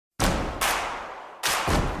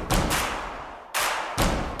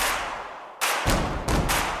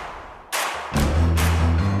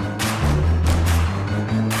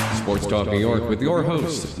Sports Talk New York with your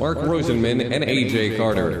hosts, Mark Rosenman and AJ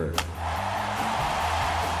Carter.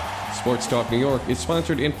 Sports Talk New York is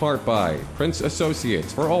sponsored in part by Prince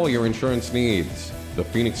Associates for all your insurance needs, the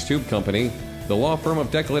Phoenix Tube Company, the law firm of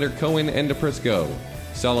Declator Cohen and DePrisco,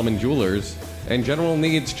 Solomon Jewelers, and General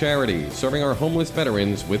Needs Charity, serving our homeless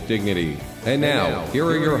veterans with dignity. And now, here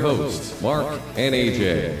are your hosts, Mark and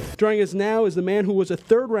AJ. Joining us now is the man who was a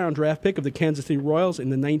third-round draft pick of the Kansas City Royals in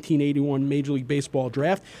the 1981 Major League Baseball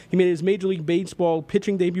draft. He made his Major League Baseball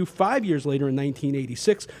pitching debut 5 years later in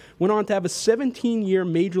 1986, went on to have a 17-year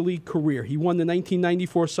Major League career. He won the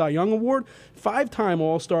 1994 Cy Young Award, five-time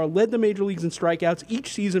All-Star, led the Major Leagues in strikeouts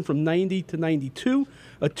each season from 90 to 92,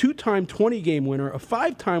 a two-time 20-game winner, a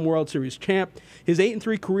five-time World Series champ. His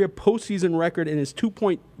 8-3 career postseason record and his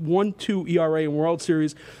 2.12 ERA in World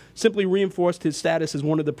Series simply reinforced his status as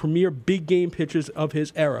one of the premier big-game pitchers of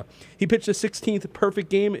his era. He pitched the 16th perfect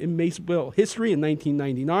game in baseball history in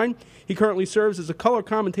 1999. He currently serves as a color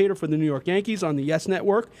commentator for the New York Yankees on the Yes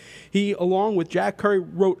Network. He, along with Jack Curry,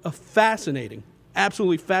 wrote a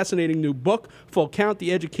absolutely fascinating new book, Full Count,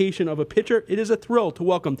 The Education of a Pitcher. It is a thrill to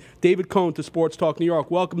welcome David Cone to Sports Talk New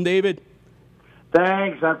York. Welcome, David.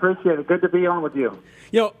 Thanks. I appreciate it. Good to be on with you.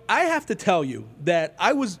 You know, I have to tell you that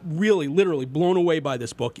I was really, literally blown away by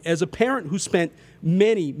this book. As a parent who spent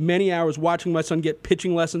many, many hours watching my son get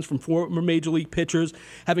pitching lessons from former Major League pitchers,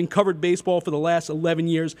 having covered baseball for the last 11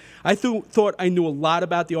 years, I thought I knew a lot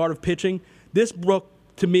about the art of pitching. This book,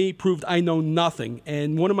 to me, proved I know nothing.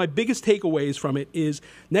 And one of my biggest takeaways from it is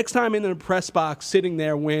next time in the press box sitting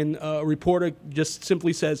there when a reporter just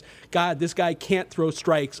simply says, God, this guy can't throw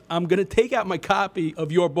strikes, I'm going to take out my copy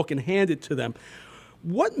of your book and hand it to them.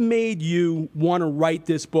 What made you want to write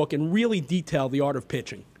this book and really detail the art of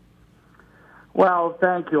pitching? Well,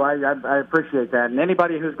 thank you. I appreciate that. And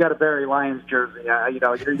anybody who's got a Barry Lyons jersey,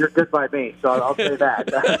 you're good by me. So I'll say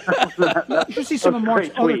that. You should see some of Mark's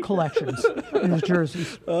other collections in his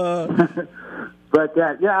jerseys. But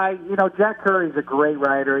Jack Curry's a great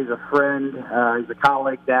writer. He's a friend. He's a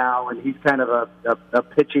colleague now, and he's kind of a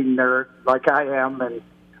pitching nerd like I am. And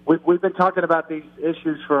we've been talking about these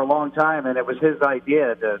issues for a long time, and it was his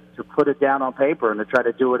idea to put it down on paper and to try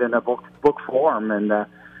to do it in a book form. And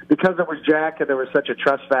because it was Jack and there was such a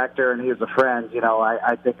trust factor and he was a friend,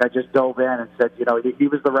 I think I just dove in and said, he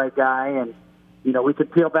was the right guy, and, we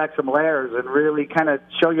could peel back some layers and really kind of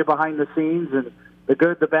show you behind the scenes and the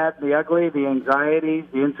good, the bad, and the ugly, the anxieties,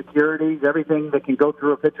 the insecurities, everything that can go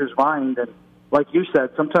through a pitcher's mind. And like you said,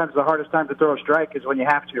 sometimes the hardest time to throw a strike is when you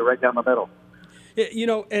have to, right down the middle.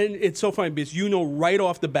 And it's so funny because right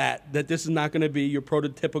off the bat that this is not going to be your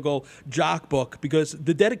prototypical jock book, because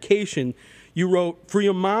the dedication you wrote for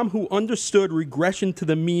your mom who understood regression to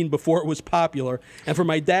the mean before it was popular, and for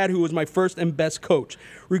my dad who was my first and best coach.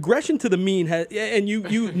 Regression to the mean, and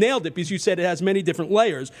you nailed it because you said it has many different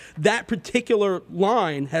layers. That particular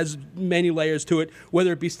line has many layers to it,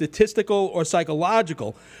 whether it be statistical or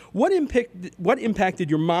psychological. What impacted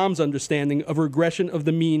your mom's understanding of regression of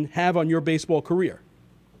the mean have on your baseball career?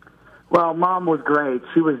 Well, Mom was great.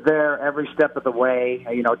 She was there every step of the way.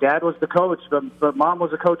 Dad was the coach, but Mom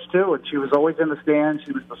was a coach too, and she was always in the stands.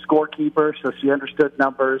 She was the scorekeeper, so she understood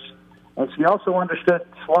numbers, and she also understood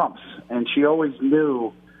slumps. And she always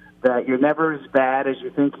knew that you're never as bad as you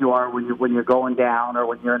think you are when you're going down or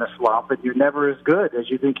when you're in a slump, and you're never as good as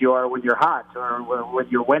you think you are when you're hot or when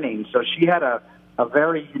you're winning. So she had a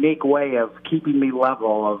very unique way of keeping me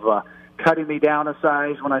level, of cutting me down a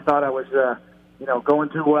size when I thought I was going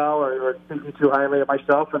too well or thinking too highly of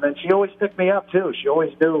myself. And then she always picked me up, too. She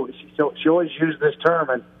always knew. She always used this term,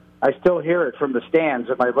 and I still hear it from the stands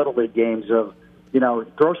at my Little League games of,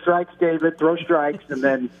 throw strikes, David, throw strikes, and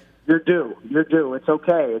then you're due. It's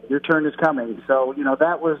okay. Your turn is coming. So,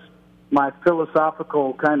 that was my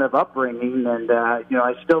philosophical kind of upbringing. And, I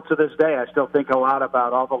still, to this day, I still think a lot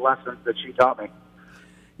about all the lessons that she taught me.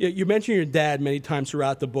 Yeah, you mentioned your dad many times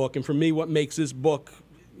throughout the book, and for me, what makes this book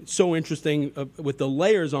so interesting with the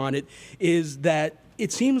layers on it is that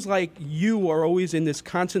it seems like you are always in this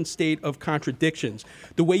constant state of contradictions.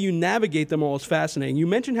 The way you navigate them all is fascinating. You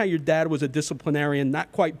mentioned how your dad was a disciplinarian,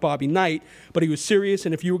 not quite Bobby Knight, but he was serious,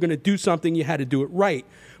 and if you were going to do something, you had to do it right.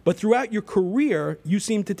 But throughout your career, you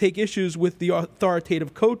seem to take issues with the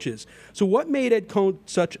authoritative coaches. So what made Ed Cone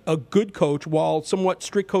such a good coach, while somewhat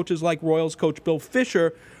strict coaches like Royals coach Bill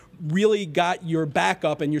Fisher really got your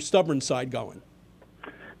backup and your stubborn side going?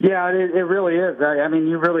 Yeah, it really is. I mean,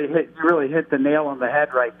 you really hit the nail on the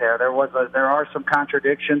head right there. There are some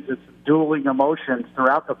contradictions and some dueling emotions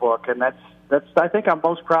throughout the book, and that's I think I'm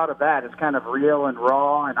most proud of that. It's kind of real and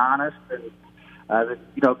raw and honest. And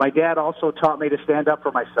my dad also taught me to stand up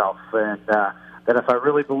for myself, and that if I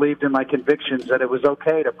really believed in my convictions, that it was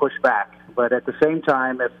okay to push back. But at the same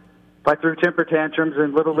time, if I threw temper tantrums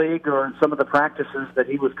in Little League or in some of the practices that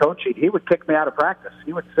he was coaching, he would kick me out of practice.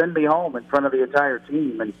 He would send me home in front of the entire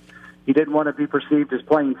team, and he didn't want to be perceived as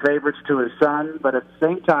playing favorites to his son. But at the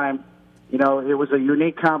same time, you know, it was a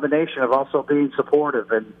unique combination of also being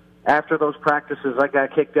supportive. And after those practices I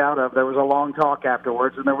got kicked out of, there was a long talk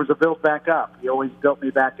afterwards, and there was a build back up. He always built me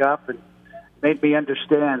back up and made me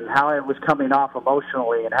understand how I was coming off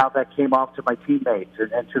emotionally and how that came off to my teammates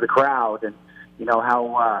and to the crowd, and you know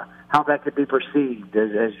how that could be perceived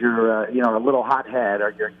as you're you know, a little hothead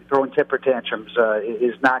or you're throwing temper tantrums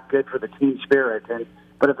is not good for the team spirit.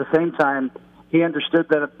 But at the same time, he understood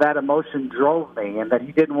that that emotion drove me, and that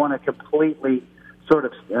he didn't want to completely sort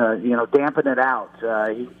of you know, dampen it out.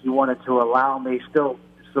 He wanted to allow me still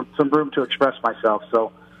some room to express myself.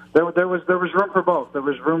 So there was room for both. There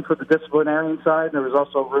was room for the disciplinarian side, and there was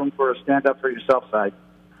also room for a stand up for yourself side.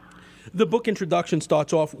 The book introduction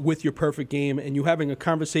starts off with your perfect game, and you having a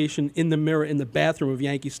conversation in the mirror in the bathroom of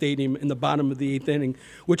Yankee Stadium in the bottom of the 8th inning,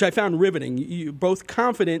 which I found riveting. You're both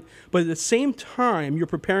confident, but at the same time, you're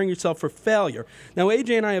preparing yourself for failure. Now,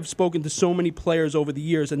 AJ and I have spoken to so many players over the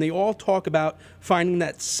years, and they all talk about finding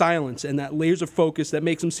that silence and that laser focus that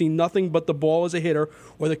makes them see nothing but the ball as a hitter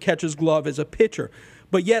or the catcher's glove as a pitcher.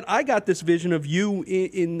 But yet I got this vision of you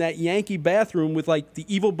in that Yankee bathroom with like the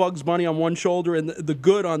evil Bugs Bunny on one shoulder and the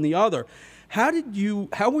good on the other. How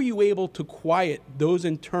were you able to quiet those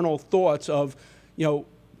internal thoughts of, you know,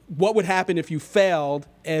 what would happen if you failed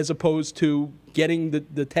as opposed to getting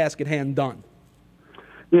the task at hand done?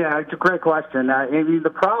 Yeah, it's a great question. I mean, the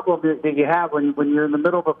problem that you have when you're in the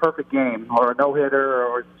middle of a perfect game or a no-hitter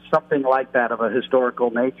or something like that of a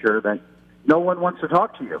historical nature, that no one wants to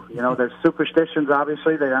talk to you. You know, there's superstitions,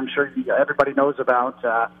 obviously, that I'm sure everybody knows about.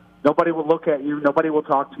 Nobody will look at you. Nobody will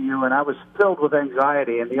talk to you. And I was filled with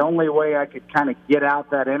anxiety. And the only way I could kind of get out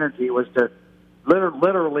that energy was to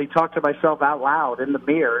literally talk to myself out loud in the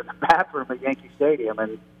mirror in the bathroom at Yankee Stadium.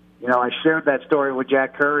 And, you know, I shared that story with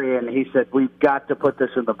Jack Curry, and he said, we've got to put this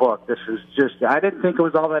in the book. This is just, I didn't think it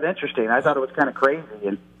was all that interesting. I thought it was kind of crazy.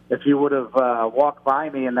 And if you would have walked by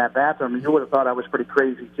me in that bathroom, you would have thought I was pretty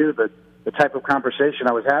crazy, too, but the type of conversation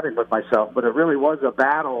I was having with myself. But it really was a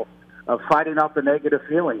battle of fighting off the negative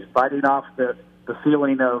feelings, fighting off the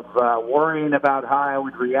feeling of worrying about how I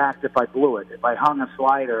would react if I blew it, if I hung a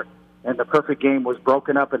slider and the perfect game was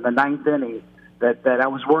broken up in the 9th inning, that I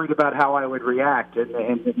was worried about how I would react,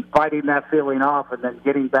 and fighting that feeling off, and then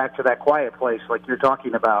getting back to that quiet place like you're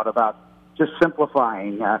talking about just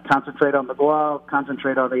simplifying, concentrate on the glove,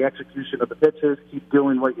 concentrate on the execution of the pitches, keep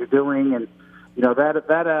doing what you're doing. And you know,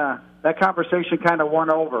 that conversation kind of won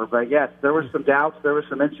over. But yes, there were some doubts, there were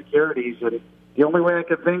some insecurities, and the only way I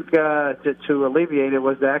could think to alleviate it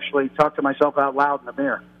was to actually talk to myself out loud in the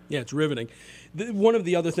mirror. Yeah, it's riveting. One of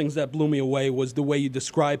the other things that blew me away was the way you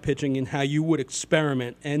described pitching and how you would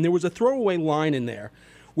experiment. And there was a throwaway line in there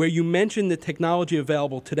where you mentioned the technology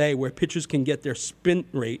available today where pitchers can get their spin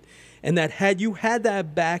rate, and that had you had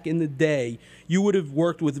that back in the day, you would have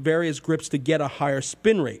worked with various grips to get a higher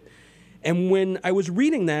spin rate. And when I was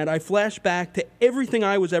reading that, I flashed back to everything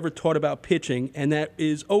I was ever taught about pitching, and that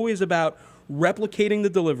is always about replicating the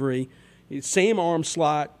delivery, same arm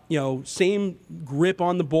slot, you know, same grip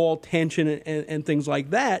on the ball, tension, and things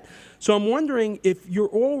like that. So I'm wondering if you're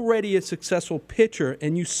already a successful pitcher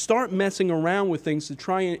and you start messing around with things to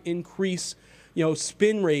try and increase, you know,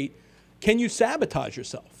 spin rate, can you sabotage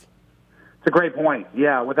yourself? It's a great point.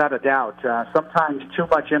 Yeah, without a doubt. Sometimes too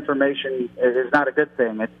much information is not a good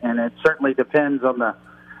thing, and it certainly depends on the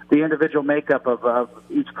individual makeup of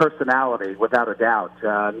each personality, without a doubt.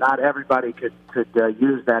 Not everybody could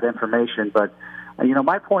use that information, but you know,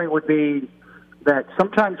 my point would be that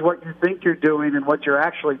sometimes what you think you're doing and what you're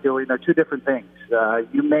actually doing are two different things.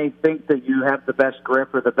 You may think that you have the best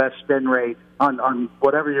grip or the best spin rate on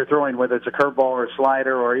whatever you're throwing, whether it's a curveball or a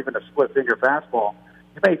slider or even a split-finger fastball.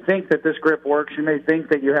 You may think that this grip works. You may think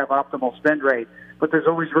that you have optimal spin rate, but there's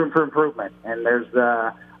always room for improvement. And there's,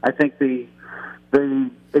 I think, the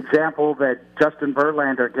example that Justin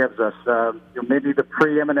Verlander gives us, maybe the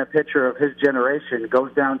preeminent pitcher of his generation,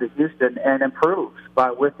 goes down to Houston and improves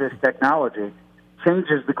with this technology,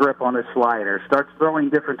 changes the grip on his slider, starts throwing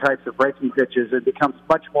different types of breaking pitches, and becomes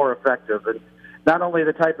much more effective. And not only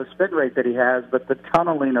the type of spin rate that he has, but the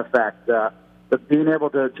tunneling effect, but being able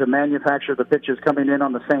to manufacture the pitches coming in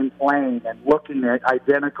on the same plane and looking at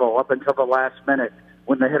identical up until the last minute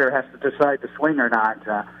when the hitter has to decide to swing or not.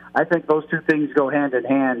 I think those two things go hand in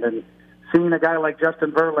hand. And seeing a guy like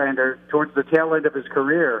Justin Verlander towards the tail end of his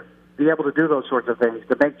career be able to do those sorts of things,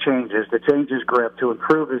 to make changes, to change his grip, to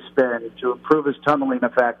improve his spin, to improve his tunneling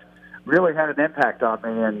effect, really had an impact on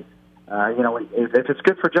me. And, if it's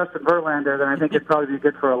good for Justin Verlander, then I think it'd probably be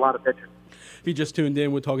good for a lot of pitchers. If you just tuned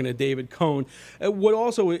in, we're talking to David Cone. What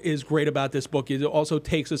also is great about this book is it also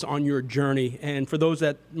takes us on your journey. And for those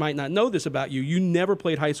that might not know this about you, you never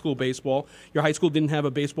played high school baseball. Your high school didn't have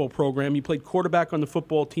a baseball program. You played quarterback on the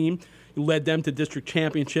football team. You led them to district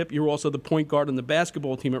championship. You were also the point guard on the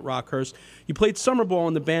basketball team at Rockhurst. You played summer ball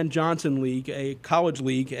in the Van Johnson League, a college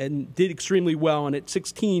league, and did extremely well. And at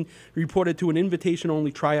 16, you reported to an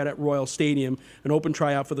invitation-only tryout at Royal Stadium, an open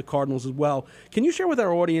tryout for the Cardinals as well. Can you share with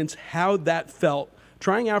our audience how that felt,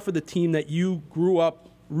 trying out for the team that you grew up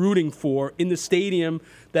rooting for in the stadium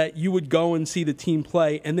that you would go and see the team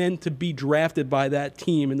play, and then to be drafted by that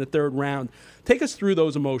team in the third round? Take us through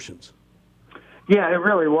those emotions. Yeah, it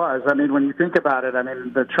really was. I mean, when you think about it, I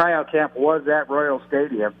mean, the tryout camp was at Royal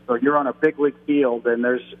Stadium, so you're on a big league field, and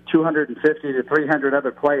there's 250 to 300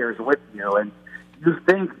 other players with you, and you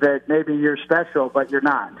think that maybe you're special, but you're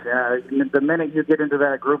not. The minute you get into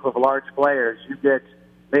that group of large players, you get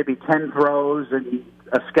maybe 10 throws, and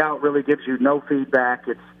a scout really gives you no feedback.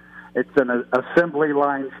 It's an assembly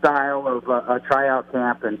line style of a tryout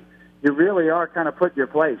camp, and you really are kind of put in your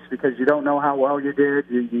place because you don't know how well you did.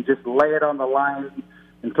 You just lay it on the line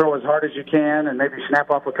and throw as hard as you can and maybe snap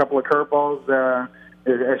off a couple of curveballs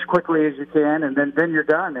as quickly as you can, and then you're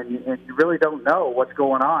done, and you really don't know what's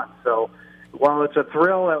going on. So while it's a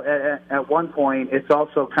thrill at one point, it's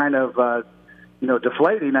also kind of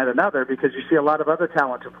deflating at another because you see a lot of other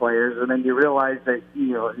talented players, and then you realize that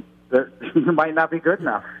that you might not be good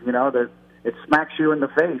enough. That it smacks you in the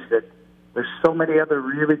face that there's so many other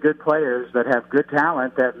really good players that have good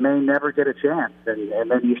talent that may never get a chance. And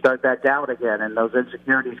then you start that doubt again, and those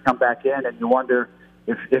insecurities come back in, and you wonder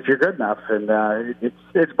if you're good enough. And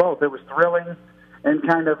it's both. It was thrilling and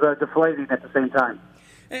kind of deflating at the same time.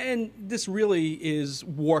 And this really is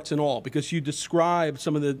warts and all because you describe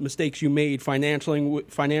some of the mistakes you made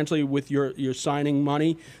financially with your signing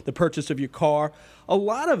money, the purchase of your car. A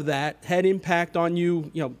lot of that had impact on you,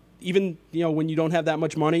 even when you don't have that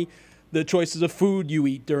much money, the choices of food you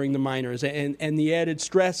eat during the minors and the added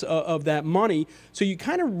stress of that money. So you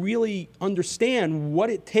kind of really understand what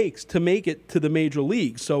it takes to make it to the major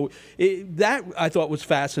leagues. So that I thought was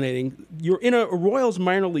fascinating. You're in a Royals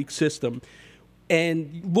minor league system,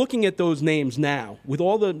 and looking at those names now, with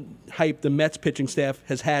all the hype the Mets pitching staff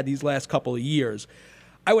has had these last couple of years,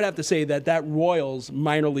 I would have to say that Royals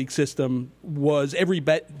minor league system was every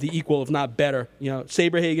bit the equal, if not better.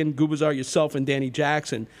 Saberhagen, Gubazar, yourself, and Danny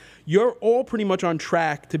Jackson. You're all pretty much on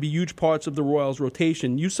track to be huge parts of the Royals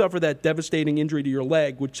rotation. You suffered that devastating injury to your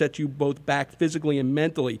leg, which set you both back physically and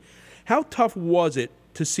mentally. How tough was it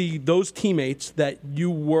to see those teammates that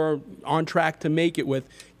you were on track to make it with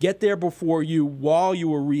get there before you while you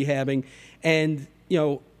were rehabbing, and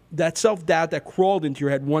that self-doubt that crawled into your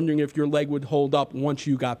head, wondering if your leg would hold up once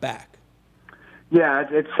you got back? Yeah,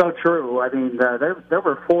 it's so true. I mean, there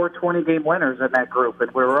were 4 20-game winners in that group,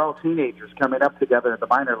 and we were all teenagers coming up together in the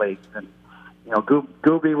minor leagues. And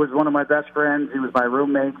Gooby was one of my best friends. He was my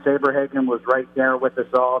roommate. Saberhagen was right there with us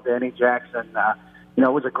all. Danny Jackson.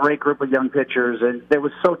 It was a great group of young pitchers, and it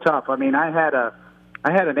was so tough. I mean, I had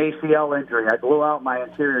an ACL injury. I blew out my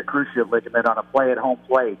anterior cruciate ligament on a play at home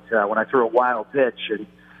plate when I threw a wild pitch. And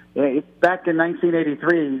back in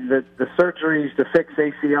 1983, the surgeries to fix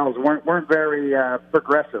ACLs weren't very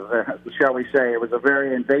progressive, shall we say. It was a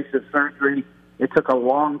very invasive surgery. It took a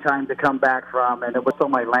long time to come back from, and it was on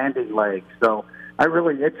my landing leg. So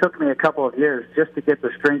it took me a couple of years just to get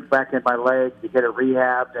the strength back in my leg, to get it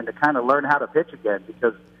rehabbed, and to kind of learn how to pitch again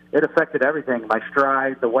because it affected everything, my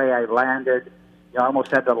stride, the way I landed. I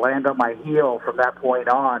almost had to land on my heel from that point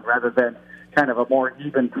on rather than kind of a more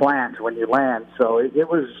even plant when you land. So it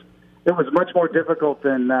was much more difficult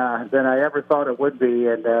than I ever thought it would be,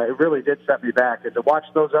 and it really did set me back. And to watch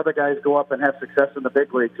those other guys go up and have success in the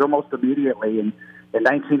big leagues almost immediately. And in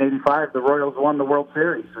 1985, the Royals won the World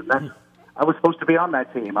Series, and I was supposed to be on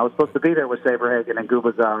that team. I was supposed to be there with Saberhagen and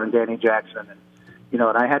Gubazar and Danny Jackson, and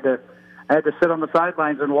I had to sit on the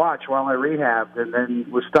sidelines and watch while I rehabbed, and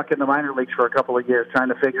then was stuck in the minor leagues for a couple of years trying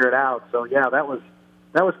to figure it out. So yeah, that was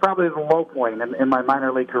probably the low point in my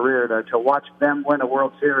minor league career to watch them win a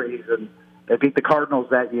World Series, and they beat the Cardinals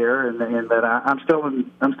that year, and that I'm still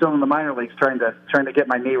in the minor leagues trying to get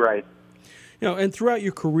my knee right. And throughout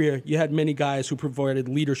your career, you had many guys who provided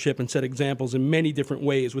leadership and set examples in many different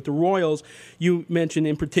ways. With the Royals, you mentioned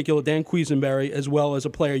in particular Dan Quisenberry, as well as a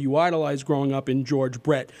player you idolized growing up in George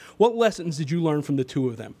Brett. What lessons did you learn from the two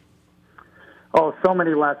of them? Oh, so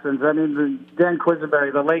many lessons. I mean, Dan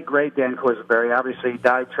Quisenberry, the late, great Dan Quisenberry, obviously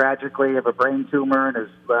died tragically of a brain tumor in his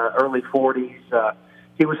early 40s.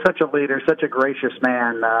 He was such a leader, such a gracious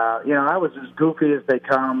man. I was as goofy as they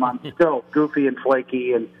come. I'm still goofy and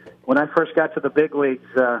flaky. And when I first got to the big leagues,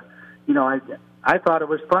 I thought it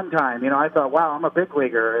was fun time. I thought, wow, I'm a big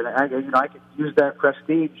leaguer, and I could use that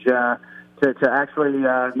prestige to actually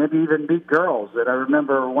maybe even beat girls. And I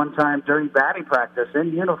remember one time during batting practice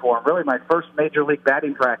in uniform, really my first major league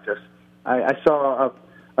batting practice, I saw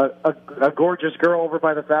a gorgeous girl over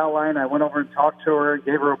by the foul line. I went over and talked to her,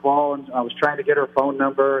 gave her a ball, and I was trying to get her phone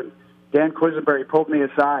number. And Dan Quisenberry pulled me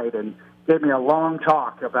aside and gave me a long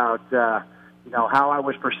talk about how I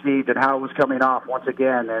was perceived and how it was coming off once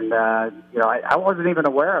again. And I wasn't even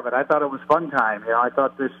aware of it. I thought it was fun time. I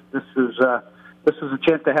thought this was a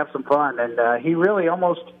chance to have some fun. And he really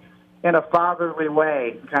almost in a fatherly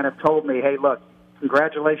way kind of told me, hey, look,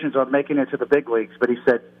 congratulations on making it to the big leagues. But he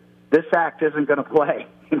said, this act isn't going to play.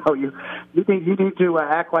 You need to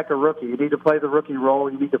act like a rookie. You need to play the rookie role.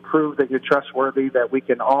 You need to prove that you're trustworthy, that we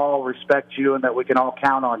can all respect you, and that we can all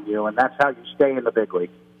count on you. And that's how you stay in the big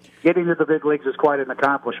leagues. Getting to the big leagues is quite an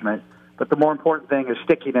accomplishment, but the more important thing is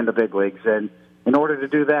sticking in the big leagues. And in order to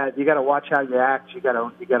do that, you got to watch how you act. You got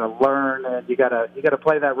to learn, and you got to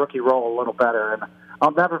play that rookie role a little better. And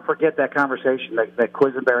I'll never forget that conversation that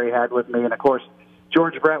Quisenberry had with me. And of course,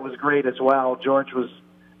 George Brett was great as well. George was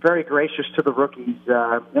very gracious to the rookies,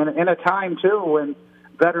 in a time, too, when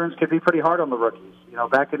veterans could be pretty hard on the rookies.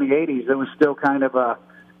 Back in the 80s, it was still kind of a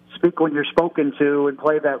speak when you're spoken to and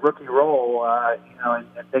play that rookie role, and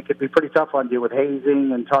they could be pretty tough on you with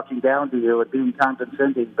hazing and talking down to you and being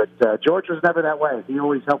condescending. But George was never that way. He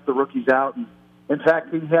always helped the rookies out. And in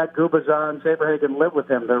fact, he had Gubazan, Saberhagen live with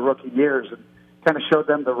him their rookie years and kind of showed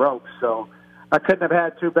them the ropes. So I couldn't have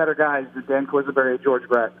had two better guys than Dan Quisenberry and George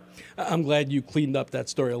Brett. I'm glad you cleaned up that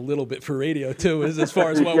story a little bit for radio, too, as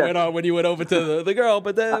far as what went on when you went over to the girl.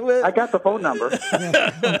 But I got the phone number.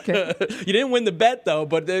 Okay. You didn't win the bet, though,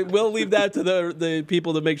 but we'll leave that to the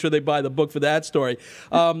people to make sure they buy the book for that story.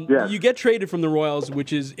 Yes. You get traded from the Royals,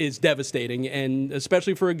 which is devastating, and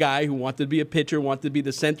especially for a guy who wanted to be a pitcher, wanted to be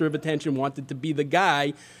the center of attention, wanted to be the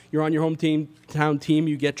guy. You're on your hometown team,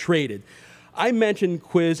 you get traded. I mentioned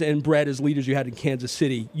Quiz and Brett as leaders you had in Kansas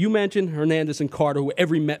City. You mentioned Hernandez and Carter, who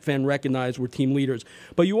every Met fan recognized were team leaders.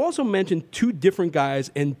 But you also mentioned two different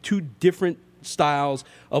guys and two different styles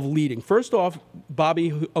of leading. First off,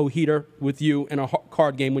 Bobby O'Heater with you in a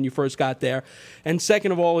card game when you first got there. And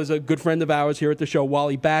second of all is a good friend of ours here at the show,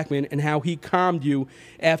 Wally Backman, and how he calmed you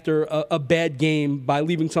after a bad game by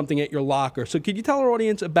leaving something at your locker. So could you tell our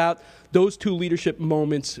audience about those two leadership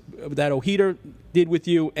moments that O'Heater did with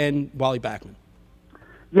you and Wally Backman?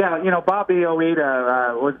 Yeah, Bobby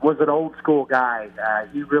O'Heater was an old-school guy.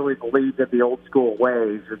 He really believed in the old-school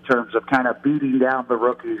ways in terms of kind of beating down the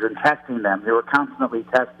rookies and testing them. They were constantly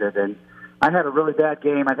tested. And I had a really bad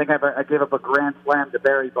game. I think I gave up a grand slam to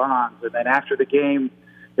Barry Bonds. And then after the game,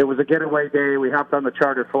 it was a getaway day. We hopped on the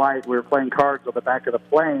charter flight. We were playing cards on the back of the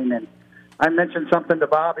plane. And I mentioned something to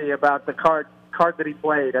Bobby about the card that he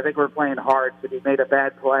played. I think we were playing hearts, and he made a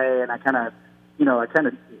bad play. And I kind of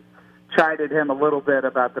chided him a little bit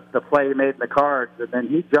about the play he made in the cards, and then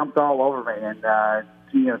he jumped all over me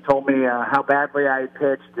and told me how badly I had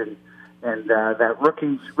pitched and that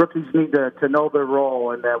rookies need to know their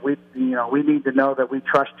role, and that we need to know that we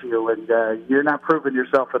trust you, and you're not proving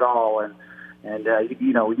yourself at all, and we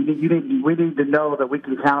need to know that we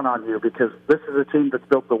can count on you because this is a team that's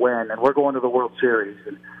built to win, and we're going to the World Series,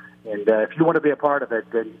 and if you want to be a part of it,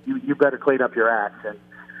 then you better clean up your act. And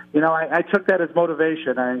I took that as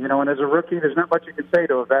motivation. And as a rookie, there's not much you can say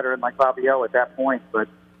to a veteran like Bobby O at that point, but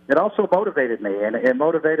it also motivated me, and it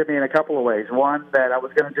motivated me in a couple of ways. One, that I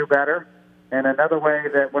was going to do better, and another way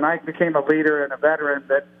that when I became a leader and a veteran,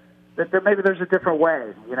 that maybe there's a different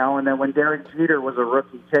way, and then when Derek Jeter was a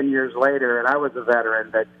rookie 10 years later and I was a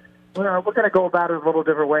veteran, that we're going to go about it a little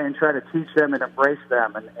different way and try to teach them and embrace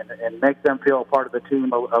them and make them feel a part of the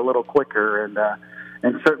team a little quicker,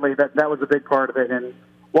 and certainly that was a big part of it. And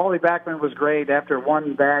Wally Backman was great. After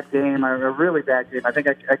one bad game, a really bad game, I think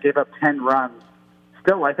I gave up 10 runs.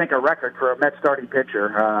 Still, I think, a record for a Met starting pitcher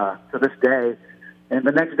to this day. And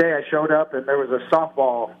the next day I showed up, and there was a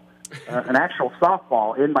softball, an actual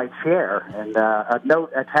softball in my chair, and a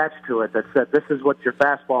note attached to it that said, "This is what your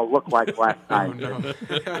fastball looked like last night."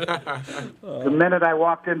 The minute I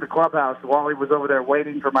walked into the clubhouse, Wally was over there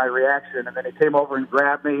waiting for my reaction, and then he came over and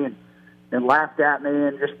grabbed me and laughed at me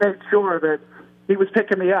and just made sure that he was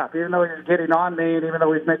picking me up, even though he was getting on me, and even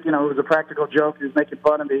though he was making, it was a practical joke, he was making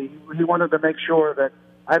fun of me. He wanted to make sure that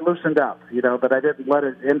I loosened up, that I didn't let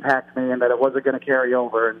it impact me and that it wasn't going to carry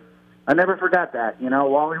over. And I never forgot that.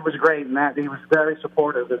 Wally was great in that. He was very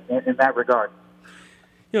supportive in that regard.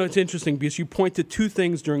 It's interesting because you point to two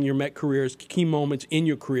things during your Met career as key moments in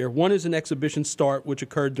your career. One is an exhibition start, which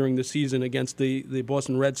occurred during the season against the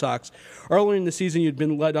Boston Red Sox. Earlier in the season, you'd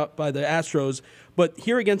been led up by the Astros, but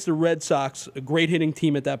here against the Red Sox, a great hitting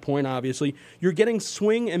team at that point, obviously, you're getting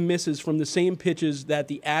swing and misses from the same pitches that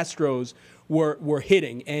the Astros were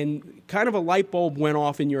hitting, and kind of a light bulb went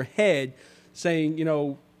off in your head saying,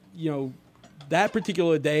 that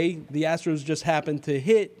particular day, the Astros just happened to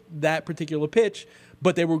hit that particular pitch,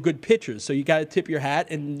 but they were good pitchers. So you got to tip your hat,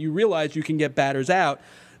 and you realize you can get batters out.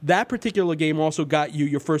 That particular game also got you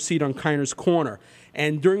your first seat on Kiner's Corner.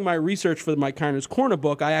 And during my research for my Kiner's Corner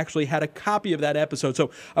book, I actually had a copy of that episode. So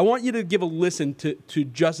I want you to give a listen to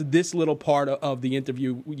just this little part of the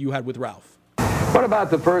interview you had with Ralph. What about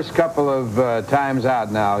the first couple of times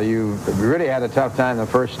out now? You really had a tough time the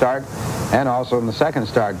first start and also in the second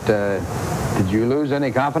start. Did you lose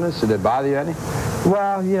any confidence? Did it bother you any?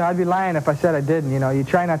 Well, I'd be lying if I said I didn't. You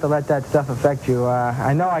try not to let that stuff affect you.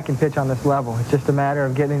 I know I can pitch on this level. It's just a matter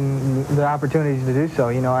of getting the opportunities to do so.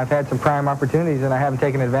 I've had some prime opportunities, and I haven't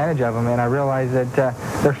taken advantage of them, and I realize that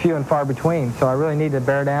they're few and far between. So I really need to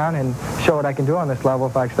bear down and show what I can do on this level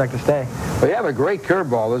if I expect to stay. Well, you have a great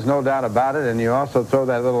curveball. There's no doubt about it, and you also throw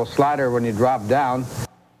that little slider when you drop down.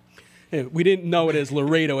 We didn't know it as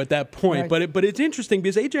Laredo at that point, right. but it's interesting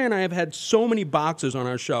because AJ and I have had so many boxers on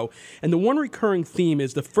our show, and the one recurring theme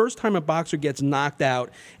is the first time a boxer gets knocked out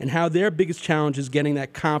and how their biggest challenge is getting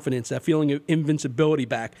that confidence, that feeling of invincibility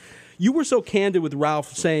back. You were so candid with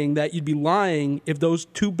Ralph saying that you'd be lying if those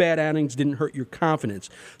two bad outings didn't hurt your confidence.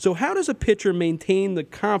 So how does a pitcher maintain the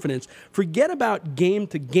confidence? Forget about game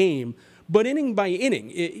to game, but inning by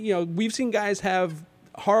inning. We've seen guys have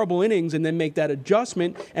horrible innings and then make that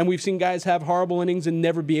adjustment, and we've seen guys have horrible innings and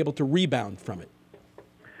never be able to rebound from it.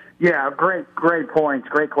 Yeah, great points,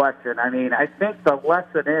 great question. I think the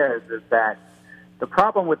lesson is that the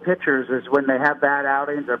problem with pitchers is when they have bad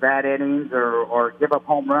outings or bad innings or give up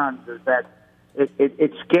home runs is that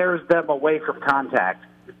it scares them away from contact.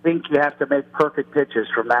 You think you have to make perfect pitches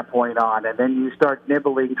from that point on, and then you start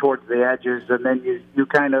nibbling towards the edges, and then you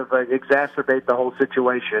kind of exacerbate the whole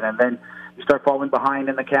situation, and then you start falling behind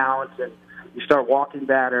in the counts, and you start walking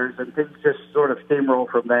batters, and things just sort of steamroll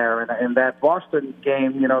from there. And that Boston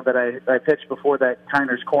game, that I pitched before that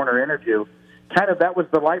Kiner's Corner interview, that was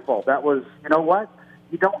the light bulb. That was, what?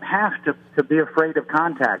 You don't have to be afraid of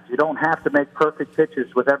contact. You don't have to make perfect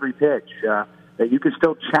pitches with every pitch. That you can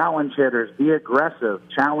still challenge hitters, be aggressive,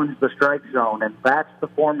 challenge the strike zone, and that's the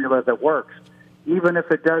formula that works. Even if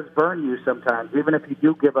it does burn you sometimes, even if you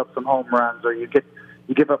do give up some home runs or you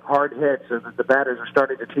give up hard hits and the batters are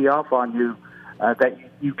starting to tee off on you, that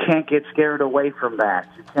you can't get scared away from that.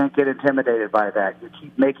 You can't get intimidated by that. You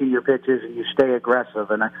keep making your pitches and you stay aggressive.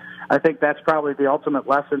 And I think that's probably the ultimate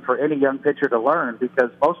lesson for any young pitcher to learn, because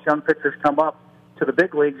most young pitchers come up to the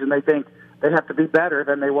big leagues and they think they have to be better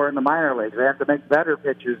than they were in the minor leagues. They have to make better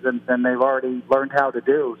pitches than they've already learned how to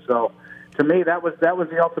do. So to me, that was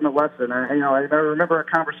the ultimate lesson. I remember a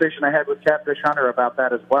conversation I had with Catfish Hunter about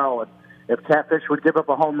that as well. And if Catfish would give up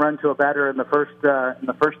a home run to a batter in the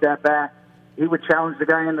first at bat, he would challenge the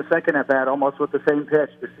guy in the second at bat almost with the same pitch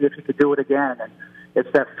to see if he could do it again. And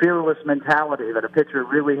it's that fearless mentality that a pitcher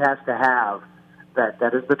really has to have.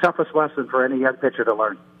 That is the toughest lesson for any young pitcher to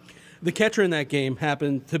learn. The catcher in that game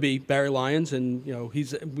happened to be Barry Lyons, and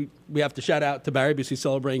we have to shout out to Barry because he's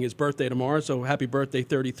celebrating his birthday tomorrow, so happy birthday,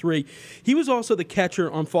 33. He was also the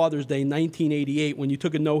catcher on Father's Day, 1988, when you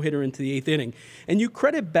took a no-hitter into the eighth inning. And you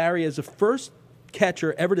credit Barry as the first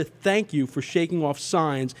catcher ever to thank you for shaking off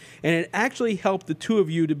signs, and it actually helped the two of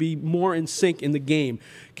you to be more in sync in the game.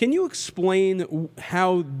 Can you explain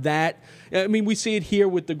how that, we see it here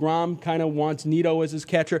with DeGrom kind of wants Nito as his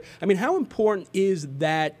catcher. How important is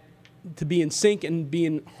that to be in sync and be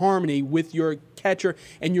in harmony with your catcher,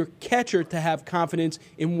 and your catcher to have confidence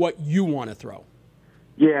in what you want to throw?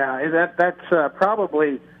 Yeah, that's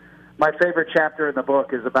probably my favorite chapter in the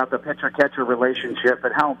book is about the pitcher-catcher relationship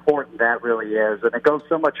and how important that really is. And it goes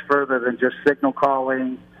so much further than just signal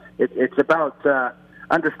calling. It's about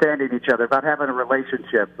understanding each other, about having a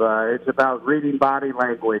relationship. It's about reading body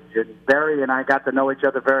language. And Barry and I got to know each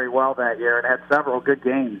other very well that year and had several good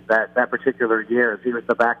games that particular year. He was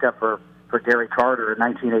the backup for Gary Carter in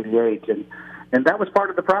 1988. And that was part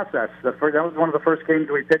of the process. That was one of the first games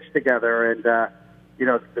we pitched together. And,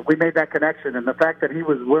 we made that connection. And the fact that he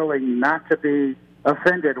was willing not to be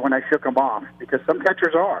offended when I shook him off, because some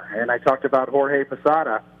catchers are. And I talked about Jorge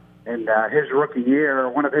Posada, And his rookie year,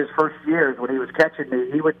 one of his first years when he was catching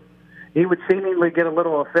me, he would seemingly get a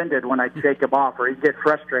little offended when I'd shake him off, or he'd get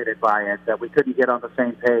frustrated by it, that we couldn't get on the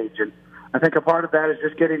same page. And I think a part of that is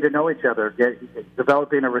just getting to know each other,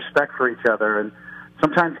 developing a respect for each other. And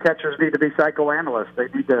sometimes catchers need to be psychoanalysts. They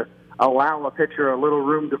need to allow a pitcher a little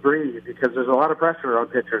room to breathe, because there's a lot of pressure on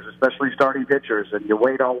pitchers, especially starting pitchers. And you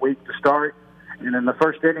wait all week to start, and in the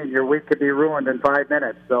first inning, your week could be ruined in 5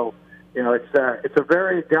 minutes. So, you know, it's a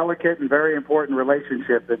very delicate and very important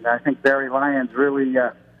relationship. And I think Barry Lyons really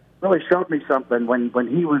showed me something when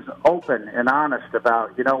he was open and honest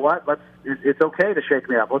about, you know what, it's okay to shake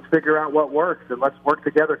me up. Let's figure out what works, and let's work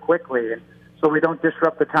together quickly, and so we don't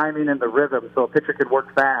disrupt the timing and the rhythm, so a pitcher could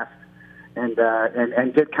work fast and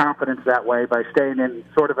get confidence that way by staying in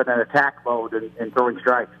sort of an attack mode and throwing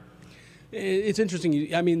strikes. It's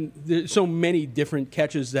interesting. I mean, there's so many different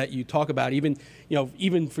catches that you talk about.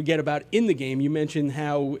 Even forget about in the game. You mentioned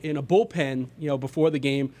how in a bullpen, before the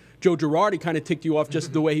game, Joe Girardi kind of ticked you off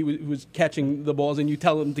just the way he was catching the balls, and you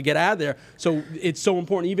tell him to get out of there. So it's so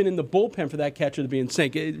important, even in the bullpen, for that catcher to be in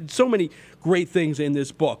sync. So many great things in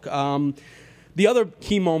this book. The other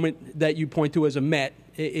key moment that you point to as a Met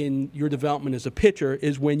in your development as a pitcher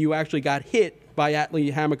is when you actually got hit by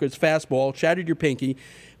Atlee Hammaker's fastball, shattered your pinky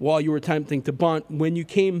while you were attempting to bunt. When you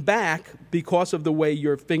came back, because of the way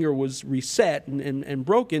your finger was reset and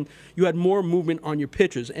broken, you had more movement on your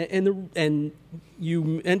pitches. And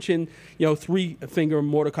you mentioned, three-finger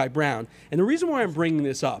Mordecai Brown. And the reason why I'm bringing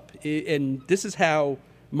this up, and this is how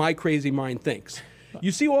my crazy mind thinks,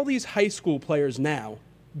 you see all these high school players now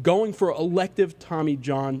going for elective Tommy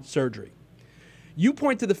John surgery. You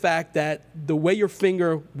point to the fact that the way your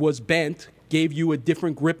finger was bent gave you a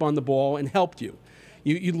different grip on the ball and helped you.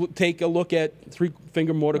 You take a look at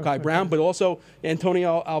three-finger Mordecai Brown, but also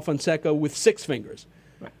Antonio Alfonseca with 6 fingers.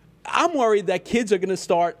 I'm worried that kids are going to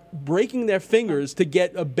start breaking their fingers to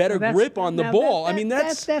get a better grip on the ball. I mean,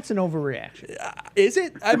 that's an overreaction. Is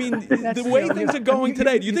it? I mean, the way things are going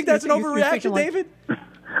today, do you think that's an overreaction, David?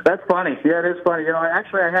 That's funny. Yeah, it is funny.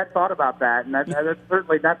 Actually, I had thought about that, and that's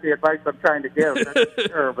certainly not the advice I'm trying to give, that's for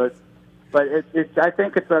sure. But I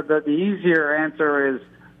think it's the easier answer is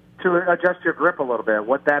to adjust your grip a little bit.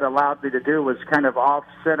 What that allowed me to do was kind of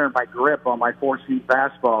off-center my grip on my four-seam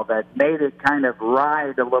fastball. That made it kind of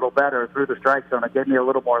ride a little better through the strike zone. It gave me a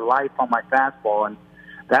little more life on my fastball, and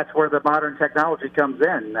that's where the modern technology comes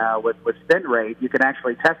in. With spin rate, you can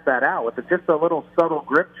actually test that out. With just a little subtle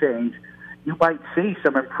grip change, you might see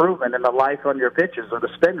some improvement in the life on your pitches or the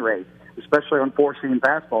spin rate, especially on four-seam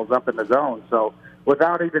fastballs up in the zone. So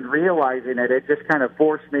without even realizing it, it just kind of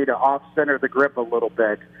forced me to off-center the grip a little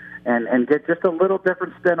bit and get just a little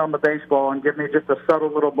different spin on the baseball and give me just a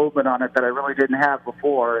subtle little movement on it that I really didn't have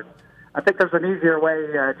before. And I think there's an easier way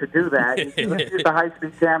to do that. Let's use the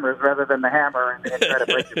high-speed cameras rather than the hammer and try to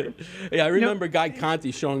break it. Yeah, I remember Guy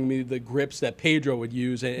Conti showing me the grips that Pedro would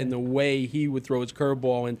use and the way he would throw his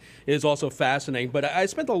curveball, and it is also fascinating. But I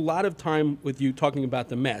spent a lot of time with you talking about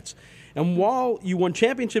the Mets. And while you won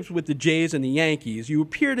championships with the Jays and the Yankees, you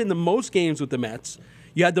appeared in the most games with the Mets.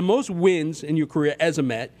 You had the most wins in your career as a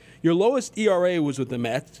Met. Your lowest ERA was with the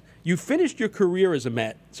Mets. You finished your career as a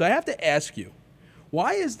Met. So I have to ask you,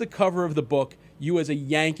 why is the cover of the book you as a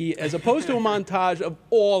Yankee as opposed to a montage of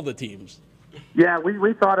all the teams? Yeah,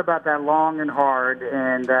 we thought about that long and hard,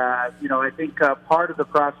 and I think part of the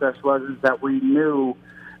process is that we knew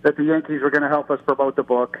that the Yankees were going to help us promote the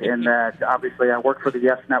book, and that obviously I work for the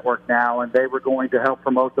Yes Network now, and they were going to help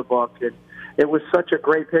promote the book. And it was such a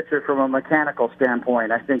great picture from a mechanical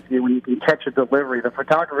standpoint. I think when you can catch a delivery, the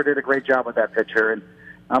photographer did a great job with that picture, and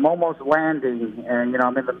I'm almost landing, and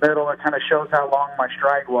I'm in the middle. It kind of shows how long my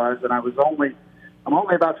stride was, and I'm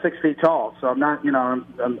only about 6 feet tall, so I'm not,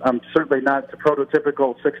 I'm certainly not the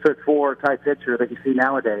prototypical 6'4" type pitcher that you see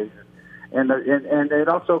nowadays. And it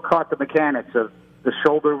also caught the mechanics of the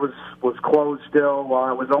shoulder was closed still while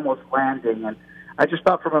I was almost landing, and I just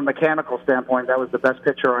thought from a mechanical standpoint that was the best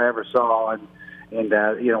picture I ever saw. And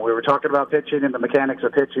we were talking about pitching and the mechanics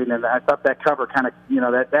of pitching, and I thought that cover kind of,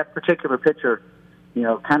 that particular picture,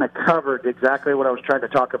 kind of covered exactly what I was trying to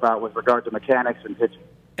talk about with regard to mechanics and pitching.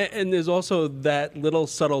 And there's also that little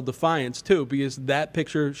subtle defiance, too, because that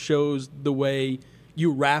picture shows the way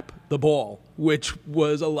you wrap the ball, which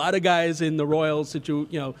was a lot of guys in the Royals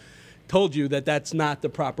told you that that's not the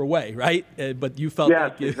proper way, right? But you felt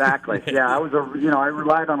like exactly. Yeah, I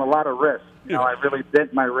relied on a lot of wrist. I really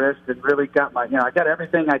bent my wrist and really got I got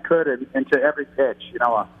everything I could into every pitch.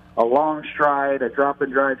 A long stride, a drop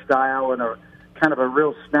and drive style, and a kind of a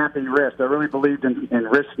real snapping wrist. I really believed in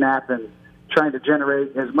wrist snap and trying to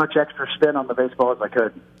generate as much extra spin on the baseball as I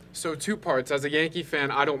could. So 2 parts. As a Yankee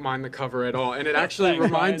fan, I don't mind the cover at all. And it actually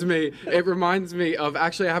reminds me of,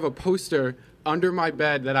 actually I have a poster under my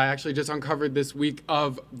bed that I actually just uncovered this week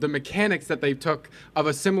of the mechanics that they took of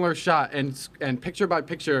a similar shot, and picture by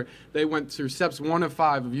picture they went through steps 1 of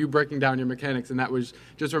 5 of you breaking down your mechanics, and that was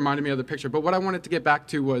just reminded me of the picture. But what I wanted to get back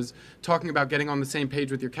to was talking about getting on the same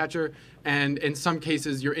page with your catcher, and in some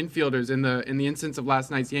cases your infielders. In the instance of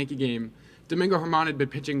last night's Yankee game, Domingo Germán had been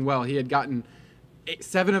pitching well. He had gotten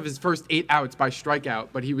 7 of his first 8 outs by strikeout,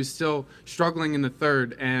 but he was still struggling in the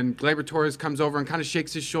third, and Gleyber Torres comes over and kind of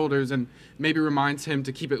shakes his shoulders and maybe reminds him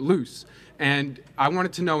to keep it loose. And I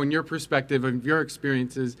wanted to know, in your perspective and your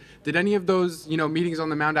experiences, did any of those meetings on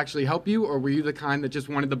the mound actually help you, or were you the kind that just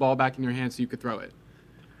wanted the ball back in your hand so you could throw it?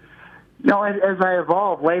 As I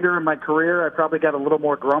evolved later in my career, I probably got a little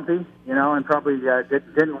more grumpy, and probably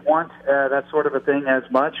didn't want that sort of a thing as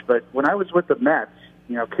much. But when I was with the Mets,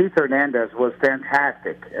 Keith Hernandez was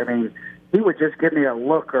fantastic. I mean, he would just give me a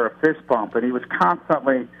look or a fist bump, and he was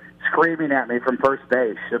constantly screaming at me from first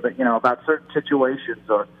base, about certain situations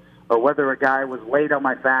or whether a guy was late on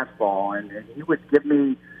my fastball, and he would give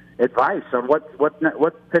me advice on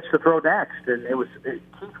what pitch to throw next. And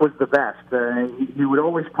Keith was the best. He would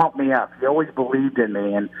always pump me up. He always believed in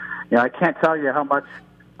me, and I can't tell you how much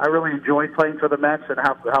I really enjoyed playing for the Mets and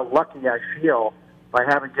how lucky I feel by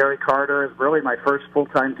having Gary Carter as really my first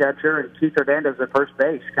full-time catcher and Keith Hernandez at first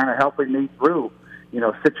base, kind of helping me through,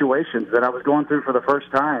 situations that I was going through for the first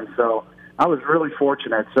time. So I was really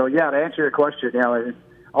fortunate. So, to answer your question,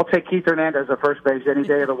 I'll take Keith Hernandez at first base any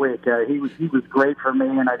day of the week. He was great for me,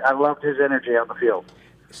 and I loved his energy on the field.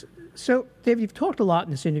 So, Dave, you've talked a lot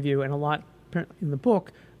in this interview and a lot in the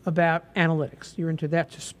book about analytics. You're into that,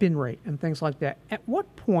 to spin rate and things like that. At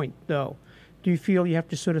what point, though, do you feel you have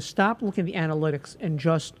to sort of stop looking at the analytics and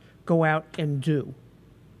just go out and do?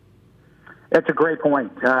 That's a great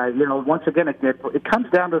point. Once again, it comes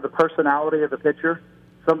down to the personality of the pitcher.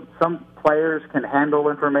 Some players can handle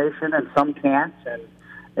information and some can't.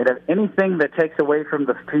 And anything that takes away from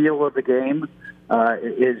the feel of the game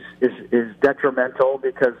is detrimental,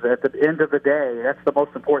 because at the end of the day, that's the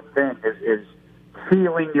most important thing, is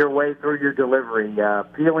feeling your way through your delivery,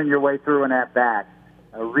 feeling your way through an at-bat.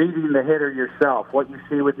 Reading the hitter yourself, what you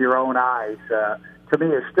see with your own eyes, to me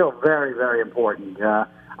is still very, very important.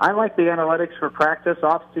 I like the analytics for practice,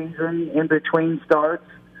 off-season, in between starts.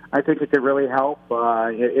 I think it could really help,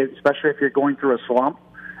 especially if you're going through a slump.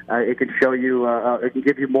 It can show you, it can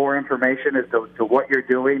give you more information as to what you're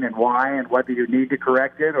doing and why, and whether you need to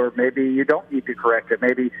correct it or maybe you don't need to correct it.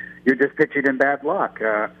 Maybe you're just pitching in bad luck.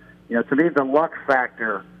 To me, the luck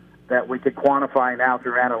factor that we could quantify now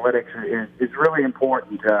through analytics is really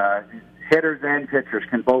important. Hitters and pitchers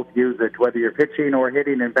can both use it. Whether you're pitching or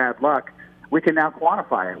hitting in bad luck, we can now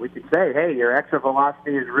quantify it. We can say, hey, your exit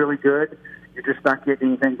velocity is really good. You're just not getting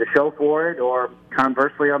anything to show for it. Or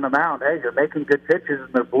conversely on the mound, hey, you're making good pitches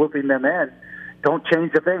and they're blooping them in. Don't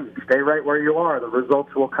change a thing. Stay right where you are. The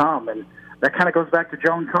results will come. And that kind of goes back to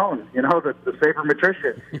Joan Cohn, the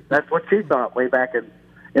sabermetrician. That's what she thought way back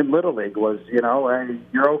in Little League was, hey,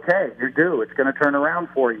 you're okay. You're due. It's going to turn around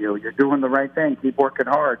for you. You're doing the right thing. Keep working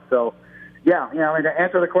hard. So, to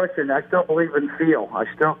answer the question, I still believe in feel. I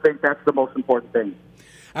still think that's the most important thing.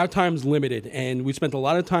 Our time's limited, and we spent a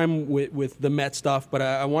lot of time with the Met stuff, but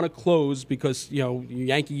I want to close because,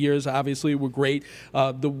 Yankee years obviously were great.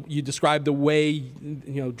 You described the way,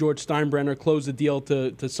 George Steinbrenner closed the deal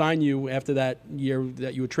to sign you after that year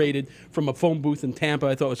that you were traded from a phone booth in Tampa.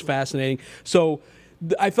 I thought it was fascinating. So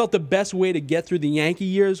I felt the best way to get through the Yankee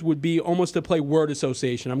years would be almost to play word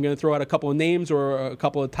association. I'm going to throw out a couple of names or a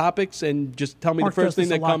couple of topics, and just tell me the first thing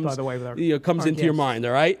that comes into your mind,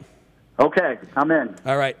 all right? Okay, I'm in.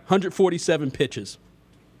 All right, 147 pitches.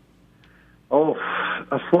 Oh,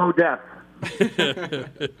 a slow death.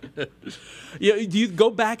 Do you go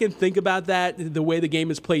back and think about that, the way the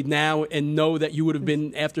game is played now, and know that you would have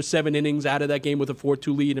been, after 7 innings, out of that game with a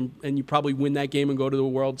 4-2 lead, and you probably win that game and go to the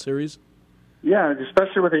World Series? Yeah,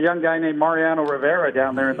 especially with a young guy named Mariano Rivera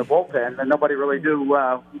down there in the bullpen, and nobody really knew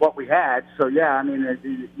what we had. So,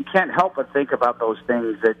 you can't help but think about those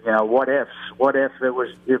things that, what if it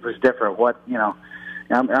was different?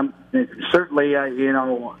 Certainly,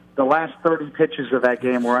 the last 30 pitches of that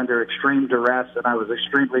game were under extreme duress, and I was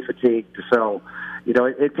extremely fatigued. So,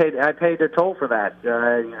 I paid a toll for that.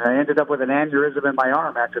 I ended up with an aneurysm in my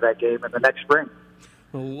arm after that game in the next spring.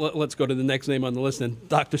 Well, let's go to the next name on the list then,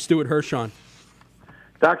 Dr. Stuart Hirshon.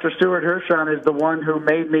 Dr. Stuart Hirshon is the one who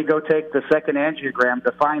made me go take the second angiogram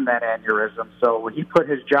to find that aneurysm. So he put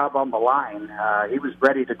his job on the line. He was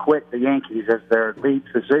ready to quit the Yankees as their lead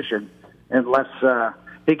physician unless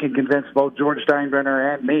he can convince both George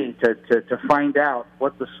Steinbrenner and me to find out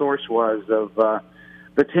what the source was of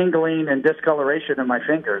the tingling and discoloration in my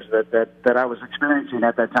fingers that I was experiencing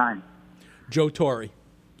at that time. Joe Torre.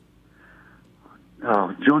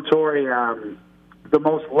 Oh, Joe Torre, the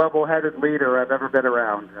most level-headed leader I've ever been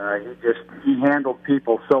around. He handled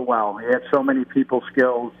people so well. He had so many people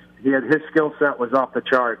skills. His skill set was off the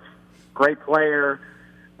charts. Great player,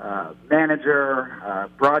 manager,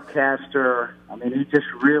 broadcaster. I mean,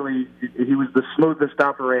 he was the smoothest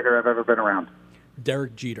operator I've ever been around.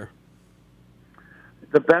 Derek Jeter.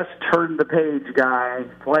 The best turn-the-page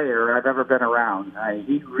player I've ever been around.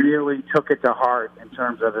 He really took it to heart in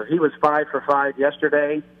terms of if he was 5 for 5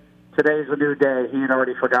 yesterday, today's a new day. He had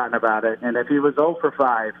already forgotten about it. And if he was 0 for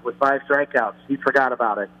 5 with 5 strikeouts, he forgot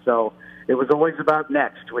about it. So it was always about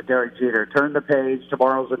next with Derek Jeter. Turn the page.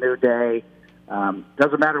 Tomorrow's a new day.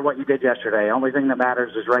 Doesn't matter what you did yesterday. Only thing that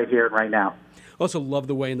matters is right here and right now. Also love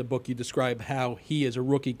the way in the book you describe how he, as a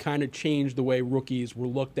rookie, kind of changed the way rookies were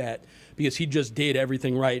looked at because he just did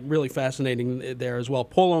everything right. Really fascinating there as well.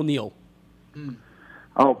 Paul O'Neill.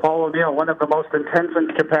 Oh, Paul O'Neill, one of the most intense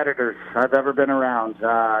competitors I've ever been around.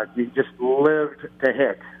 He just lived to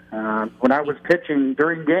hit. When I was pitching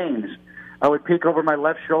during games, I would peek over my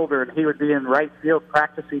left shoulder, and he would be in right field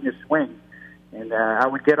practicing his swing. And I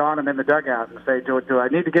would get on him in the dugout and say, do I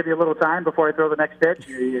need to give you a little time before I throw the next pitch?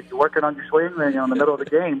 You're working on your swing in the middle of the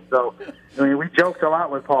game. So, I mean, we joked a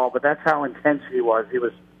lot with Paul, but that's how intense he was. He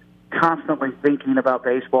was constantly thinking about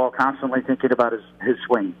baseball, constantly thinking about his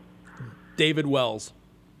swing. David Wells.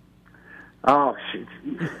 Oh,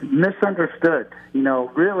 misunderstood.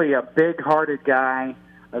 Really a big-hearted guy,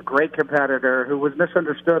 a great competitor who was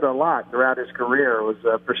misunderstood a lot throughout his career. Was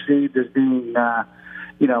perceived as being,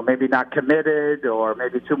 maybe not committed or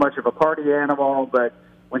maybe too much of a party animal. But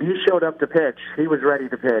when he showed up to pitch, he was ready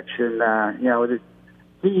to pitch. And,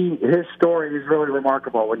 his story is really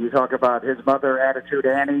remarkable when you talk about his mother, Attitude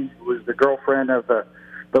Annie, who was the girlfriend of the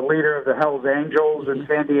leader of the Hells Angels in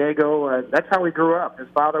San Diego. That's how he grew up. His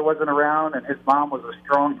father wasn't around, and his mom was a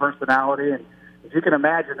strong personality. And as you can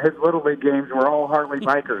imagine, his Little League games were all Harley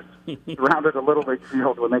bikers surrounded a Little League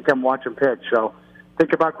field when they come watch him pitch. So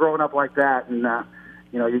think about growing up like that, and,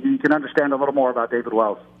 you can understand a little more about David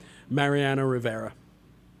Wells. Mariano Rivera.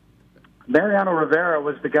 Mariano Rivera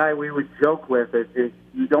was the guy we would joke with.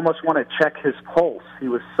 You'd almost want to check his pulse. He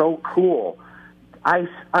was so cool. Ice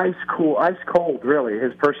cold, really.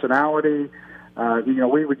 His personality,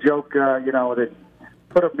 we would joke, that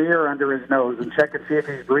put a mirror under his nose and check and see if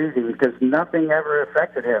he's breathing because nothing ever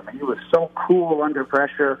affected him. He was so cool under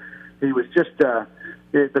pressure. He was just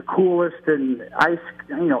the coolest and ice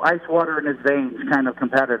water in his veins kind of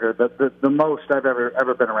competitor. The most I've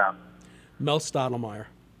ever been around. Mel Stottlemyre.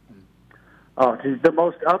 Oh, he's the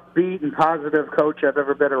most upbeat and positive coach I've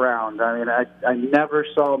ever been around. I mean, I never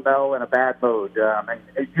saw Mel in a bad mood.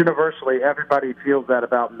 Universally, everybody feels that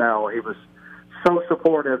about Mel. He was so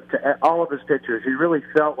supportive to all of his pitchers. He really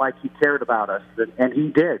felt like he cared about us, and he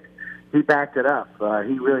did. He backed it up.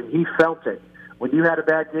 He felt it. When you had a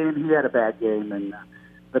bad game, he had a bad game, and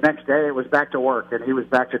the next day it was back to work, and he was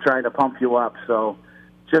back to trying to pump you up. So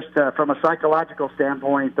just from a psychological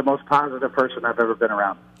standpoint, the most positive person I've ever been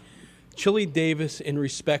around. Chili Davis, in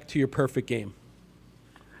respect to your perfect game.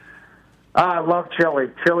 I love Chili.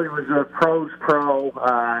 Chili was a pro's pro.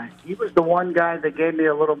 He was the one guy that gave me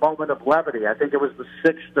a little moment of levity. I think it was the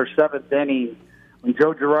 6th or 7th inning when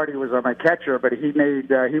Joe Girardi was on my catcher, but he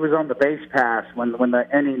was on the base pass when the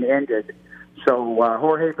inning ended. So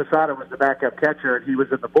Jorge Posada was the backup catcher, and he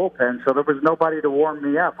was in the bullpen. So there was nobody to warm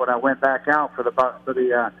me up when I went back out for the top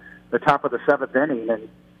of the 7th inning. And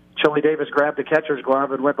Chili Davis grabbed the catcher's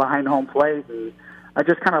glove and went behind home plate, and I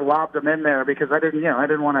just kind of lobbed him in there because I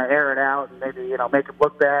didn't want to air it out and maybe make him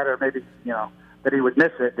look bad or maybe that he would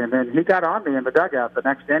miss it. And then he got on me in the dugout the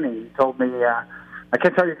next inning. He told me I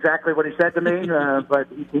can't tell you exactly what he said to me, but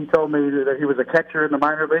he told me that he was a catcher in the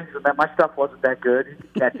minor leagues and that my stuff wasn't that good. He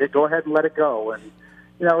could catch it. Go ahead and let it go. And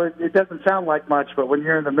it doesn't sound like much, but when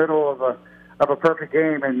you're in the middle of a perfect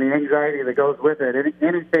game and the anxiety that goes with it,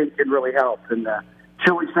 anything can really help. And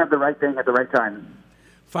Chili said the right thing at the right time.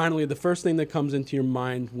 Finally, the first thing that comes into your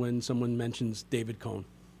mind when someone mentions David Cone.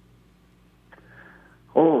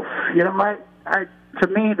 Oh, to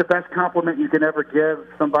me, the best compliment you can ever give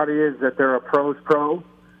somebody is that they're a pro's pro.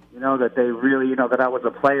 That they really, that I was a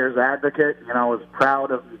player's advocate. I was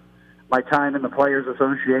proud of my time in the Players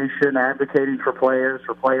Association, advocating for players'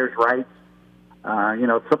 rights.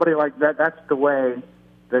 Somebody like that, that's the way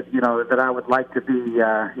that I would like to be,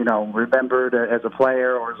 remembered as a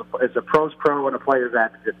player or as a pro's pro and a player's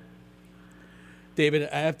advocate. David,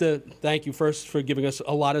 I have to thank you first for giving us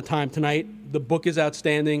a lot of time tonight. The book is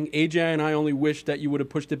outstanding. AJ and I only wish that you would have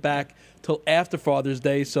pushed it back till after Father's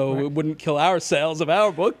Day so it wouldn't kill our sales of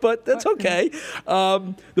our book, but that's okay.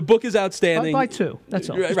 The book is outstanding. Buy two. That's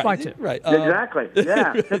all. Just buy two. Right. Exactly.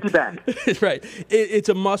 Yeah, 50 back. Right. It's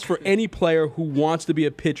a must for any player who wants to be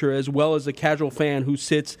a pitcher as well as a casual fan who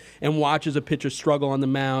sits and watches a pitcher struggle on the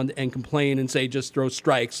mound and complain and say just throw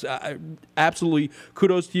strikes. Absolutely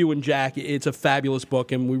kudos to you and Jack. It's a fabulous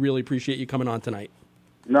book, and we really appreciate you coming on tonight.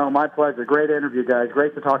 No, my pleasure. Great interview, guys.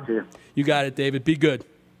 Great to talk to you. You got it, David. Be good.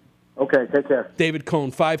 Okay, take care. David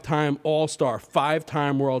Cone, 5-time All-Star,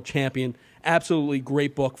 5-time world champion. Absolutely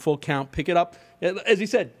great book, full count. Pick it up. As he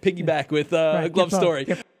said, piggyback with Glove Story.